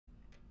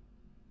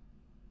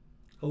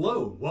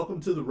Hello,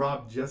 welcome to the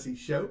Rob Jesse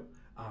Show.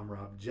 I'm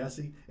Rob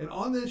Jesse, and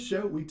on this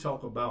show we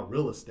talk about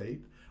real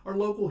estate, our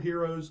local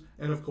heroes,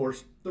 and of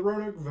course the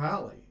Roanoke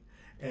Valley.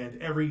 And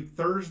every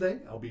Thursday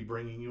I'll be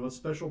bringing you a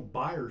special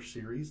buyer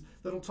series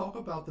that'll talk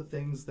about the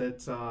things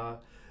that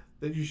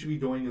you should be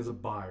doing as a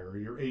buyer, or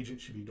your agent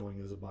should be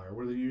doing as a buyer,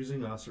 whether you're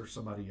using us or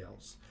somebody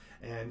else.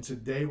 And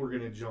today we're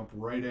going to jump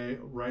right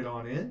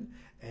on in,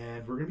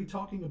 and we're going to be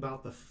talking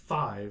about the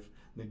 5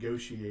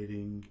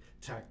 negotiating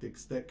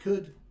tactics that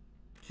could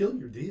kill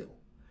your deal,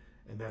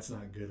 and that's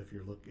not good if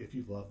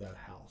you love that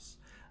house.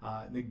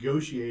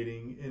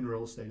 Negotiating in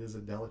real estate is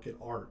a delicate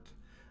art.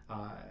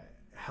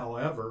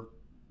 However,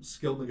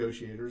 skilled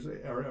negotiators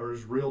or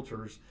as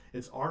realtors,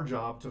 it's our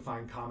job to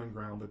find common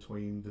ground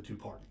between the two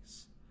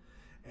parties.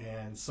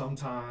 And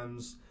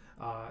sometimes,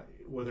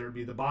 whether it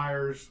be the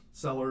buyers,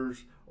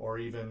 sellers, or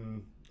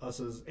even us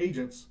as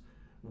agents,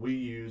 we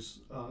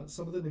use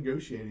some of the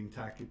negotiating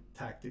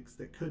tactics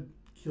that could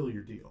kill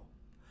your deal.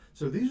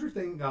 So these are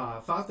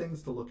 5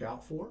 things to look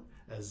out for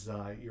as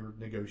you're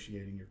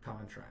negotiating your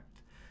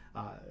contract.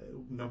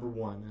 Number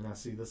 1, and I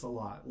see this a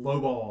lot,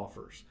 lowball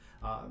offers.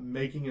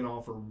 Making an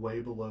offer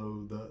way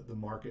below the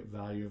market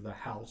value of the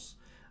house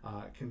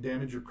can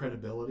damage your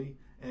credibility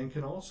and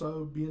can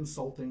also be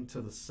insulting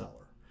to the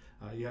seller.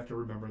 You have to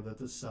remember that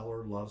the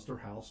seller loves their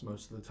house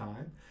most of the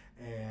time,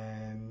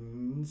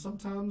 and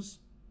sometimes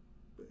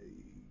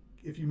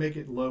if you make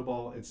it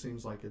lowball, it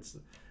seems like it's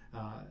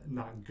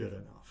not good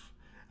enough.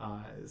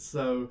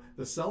 So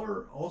the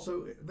seller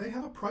also, they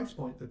have a price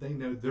point that they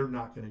know they're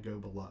not going to go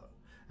below.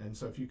 And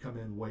so if you come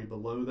in way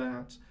below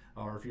that,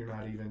 or if you're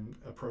not even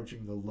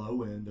approaching the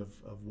low end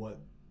of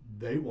what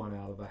they want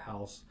out of the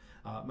house,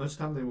 most of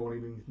the time they won't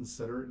even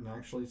consider it. And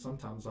actually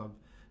sometimes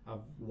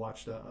I've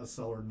watched a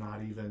seller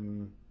not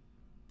even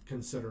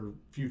consider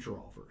future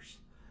offers.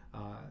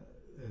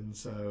 And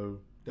so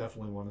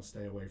definitely want to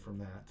stay away from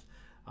that.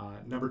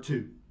 Number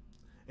 2,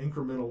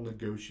 incremental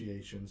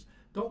negotiations.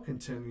 Don't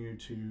continue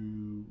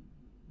to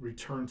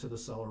return to the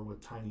seller with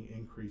tiny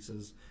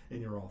increases in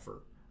your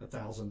offer,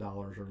 $1,000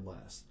 or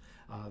less.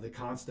 The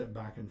constant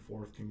back and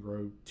forth can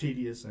grow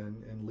tedious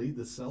and lead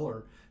the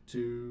seller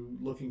to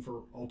looking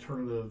for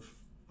alternative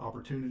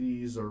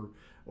opportunities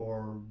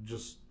or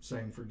just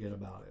saying forget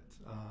about it.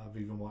 I've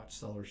even watched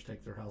sellers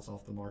take their house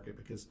off the market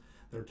because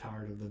they're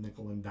tired of the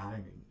nickel and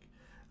diming.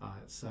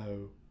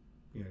 So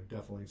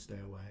definitely stay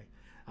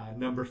away.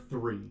 Number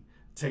 3,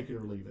 take it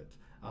or leave it.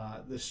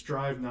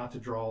 Strive not to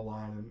draw a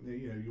line,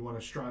 and you want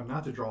to strive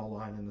not to draw a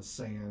line in the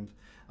sand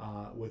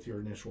with your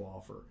initial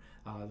offer.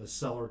 The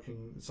seller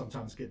can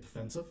sometimes get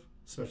defensive,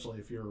 especially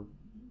if you're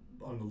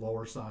on the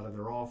lower side of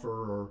their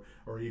offer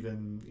or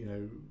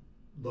even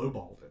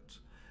lowballed it.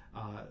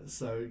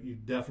 So you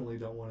definitely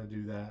don't want to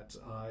do that.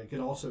 It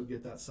can also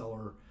get that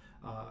seller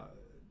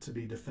to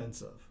be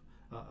defensive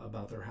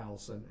about their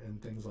house and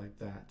things like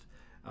that.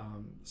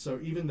 So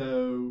even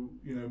though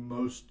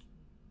most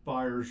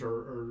buyers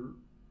are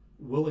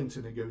willing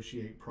to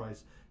negotiate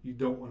price, you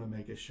don't want to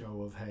make a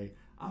show of, hey,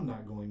 I'm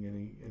not going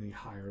any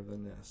higher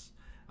than this,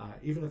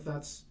 even if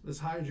that's as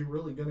high as you're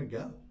really going to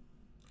go.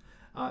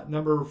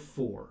 Number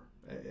 4,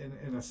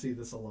 and I see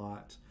this a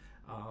lot.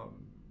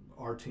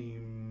 Our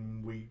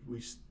team, we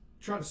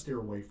try to steer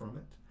away from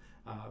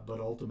it, but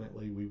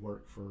ultimately we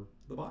work for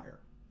the buyer.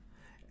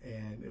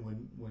 And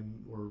when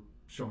we're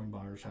showing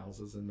buyers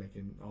houses and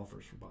making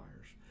offers for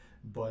buyers.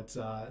 But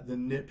the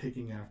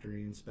nitpicking after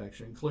the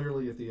inspection,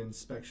 clearly if the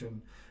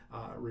inspection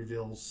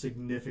reveals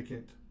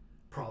significant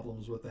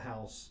problems with the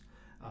house,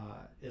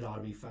 it ought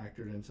to be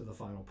factored into the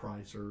final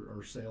price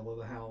or sale of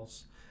the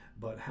house.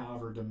 But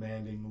however,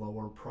 demanding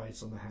lower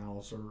price on the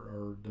house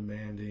or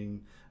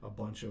demanding a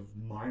bunch of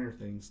minor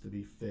things to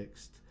be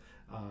fixed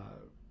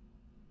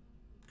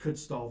could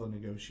stall the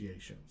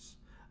negotiations.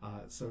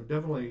 So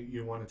definitely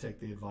you want to take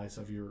the advice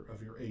of your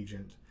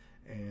agent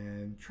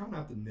and try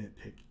not to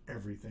nitpick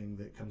everything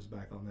that comes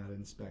back on that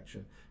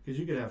inspection, because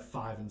you could have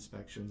 5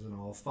 inspections and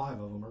all 5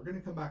 of them are going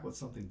to come back with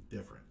something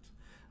different.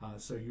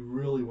 So you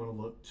really want to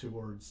look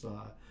towards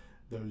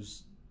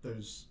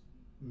those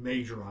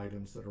major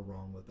items that are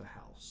wrong with the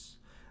house.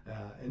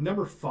 And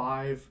number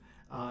 5,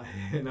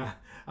 and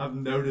I've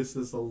noticed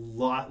this a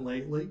lot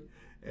lately,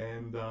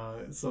 and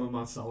some of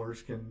my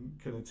sellers can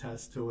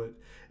attest to it,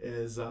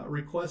 is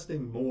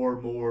requesting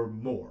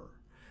more.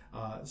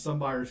 Some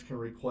buyers can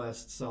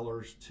request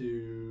sellers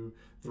to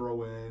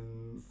throw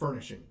in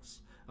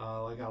furnishings.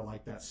 Like, I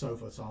like that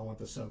sofa, so I want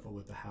the sofa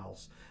with the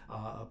house.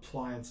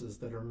 Appliances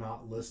that are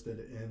not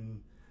listed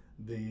in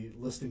the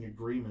listing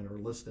agreement or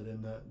listed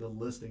in the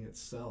listing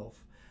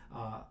itself.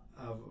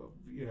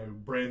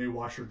 Brand new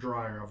washer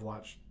dryer. I've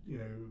watched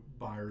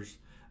buyers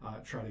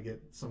try to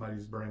get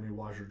somebody's brand new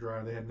washer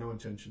dryer. They had no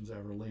intentions of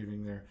ever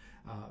leaving there.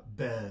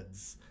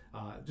 Beds,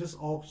 just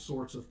all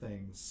sorts of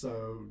things.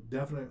 So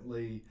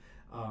definitely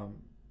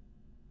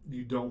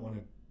you don't want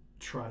to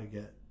try to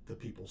get the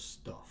people's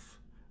stuff.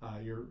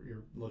 You're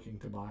looking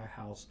to buy a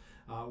house.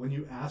 When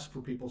you ask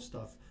for people's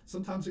stuff,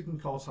 sometimes it can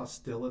cause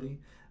hostility,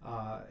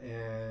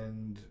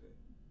 and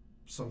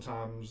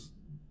sometimes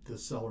the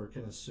seller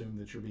can assume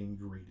that you're being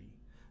greedy,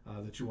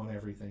 that you want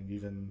everything,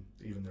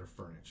 even their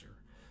furniture.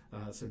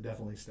 So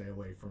definitely stay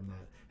away from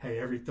that. Hey,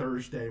 every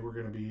Thursday we're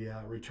going to be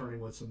returning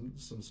with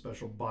some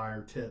special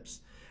buyer tips,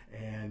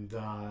 and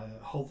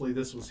hopefully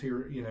this was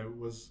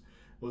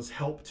was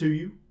help to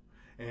you.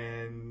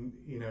 And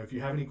if you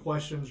have any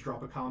questions,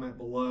 drop a comment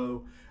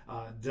below.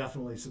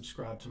 Definitely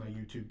subscribe to my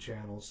YouTube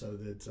channel so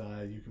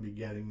that you can be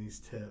getting these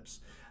tips.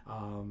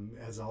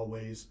 As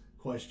always,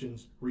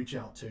 questions, reach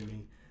out to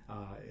me,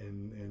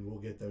 and we'll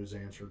get those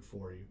answered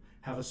for you.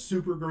 Have a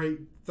super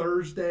great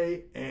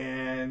Thursday,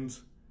 and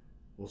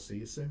we'll see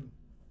you soon.